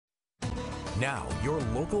Now, your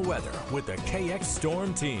local weather with the KX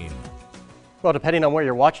Storm Team. Well, depending on where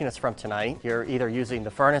you're watching us from tonight, you're either using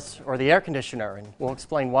the furnace or the air conditioner, and we'll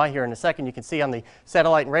explain why here in a second. You can see on the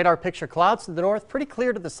satellite and radar picture clouds to the north, pretty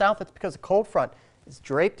clear to the south. That's because a cold front is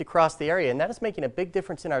draped across the area, and that is making a big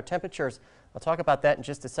difference in our temperatures. I'll talk about that in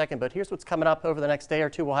just a second, but here's what's coming up over the next day or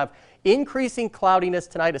two. We'll have increasing cloudiness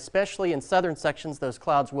tonight, especially in southern sections. Those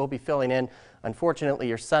clouds will be filling in. Unfortunately,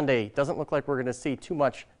 your Sunday doesn't look like we're going to see too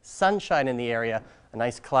much sunshine in the area. A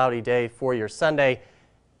nice cloudy day for your Sunday.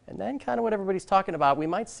 And then kind of what everybody's talking about, we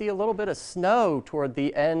might see a little bit of snow toward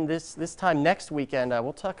the end this time next weekend.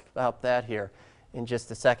 We'll talk about that here in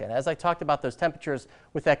just a second. As I talked about those temperatures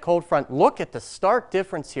with that cold front, look at the stark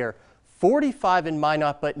difference here. 45 in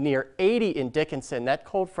Minot, but near 80 in Dickinson. That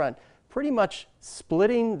cold front pretty much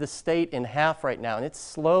splitting the state in half right now, and it's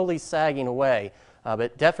slowly sagging away,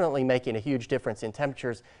 but definitely making a huge difference in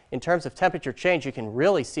temperatures. In terms of temperature change, you can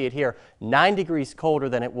really see it here. 9 degrees colder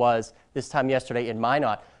than it was this time yesterday in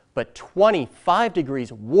Minot, but 25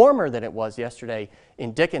 degrees warmer than it was yesterday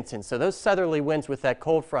in Dickinson. So those southerly winds with that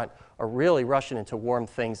cold front are really rushing in to warm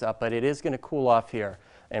things up, but it is going to cool off here,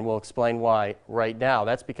 and we'll explain why right now.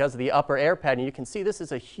 That's because of the upper air pattern. You can see this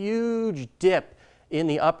is a huge dip in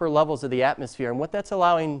the upper levels of the atmosphere, and what that's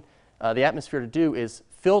allowing the atmosphere to do is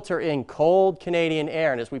filter in cold Canadian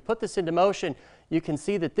air. And as we put this into motion, you can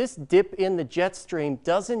see that this dip in the jet stream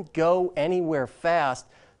doesn't go anywhere fast.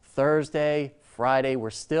 Thursday, Friday, we're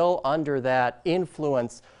still under that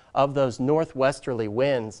influence of those northwesterly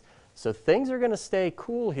winds. So things are going to stay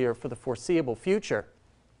cool here for the foreseeable future.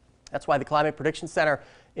 That's why the Climate Prediction Center,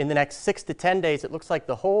 in the next 6 to 10 days, it looks like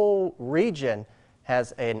the whole region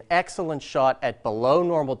has an excellent shot at below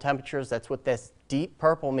normal temperatures. That's what this deep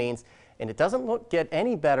purple means. And it doesn't get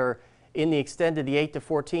any better in the extended, the 8 to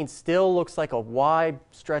 14. Still looks like a wide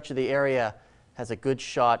stretch of the area has a good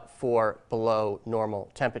shot for below normal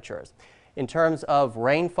temperatures. In terms of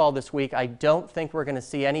rainfall this week, I don't think we're going to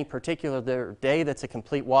see any particular day that's a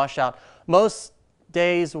complete washout. Most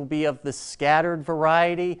days will be of the scattered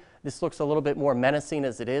variety. This looks a little bit more menacing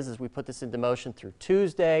as it is as we put this into motion through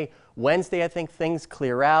Tuesday. Wednesday, I think things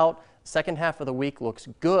clear out. Second half of the week looks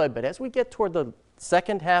good, but as we get toward the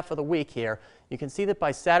second half of the week here, you can see that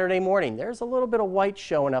by Saturday morning, there's a little bit of white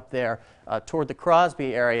showing up there toward the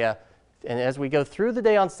Crosby area. And as we go through the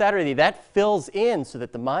day on Saturday, that fills in so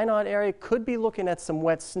that the Minot area could be looking at some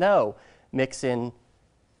wet snow mix in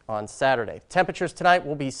on Saturday. Temperatures tonight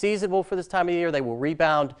will be seasonable for this time of year. They will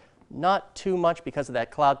rebound not too much because of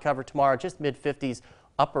that cloud cover tomorrow, just mid-50s,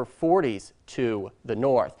 upper 40s to the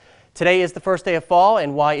north. Today is the first day of fall,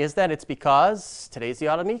 and why is that? It's because today's the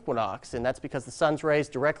autumn equinox, and that's because the sun's rays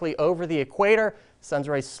directly over the equator. Sun's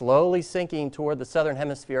rays slowly sinking toward the southern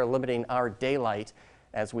hemisphere, limiting our daylight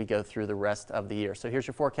as we go through the rest of the year. So here's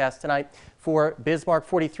your forecast tonight for Bismarck,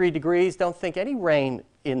 43 degrees. Don't think any rain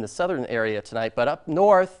in the southern area tonight, but up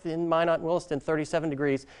north in Minot and Williston, 37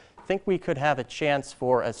 degrees. Think we could have a chance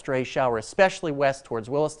for a stray shower, especially west towards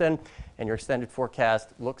Williston. And your extended forecast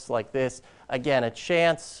looks like this. Again, a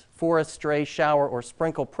chance for a stray shower or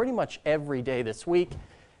sprinkle pretty much every day this week.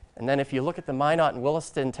 And then if you look at the Minot and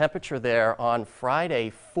Williston temperature there on Friday,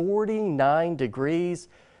 49 degrees.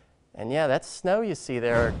 And yeah, that snow you see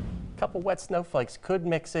there, a couple wet snowflakes could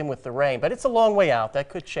mix in with the rain, but it's a long way out. That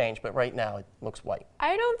could change, but right now it looks white.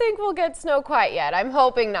 I don't think we'll get snow quite yet. I'm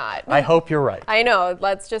hoping not. I hope you're right. I know.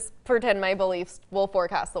 Let's just pretend my beliefs will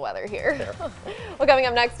forecast the weather here. Well, coming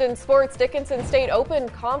up next in sports, Dickinson State Open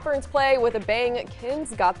conference play with a bang.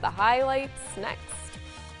 Kins got the highlights next.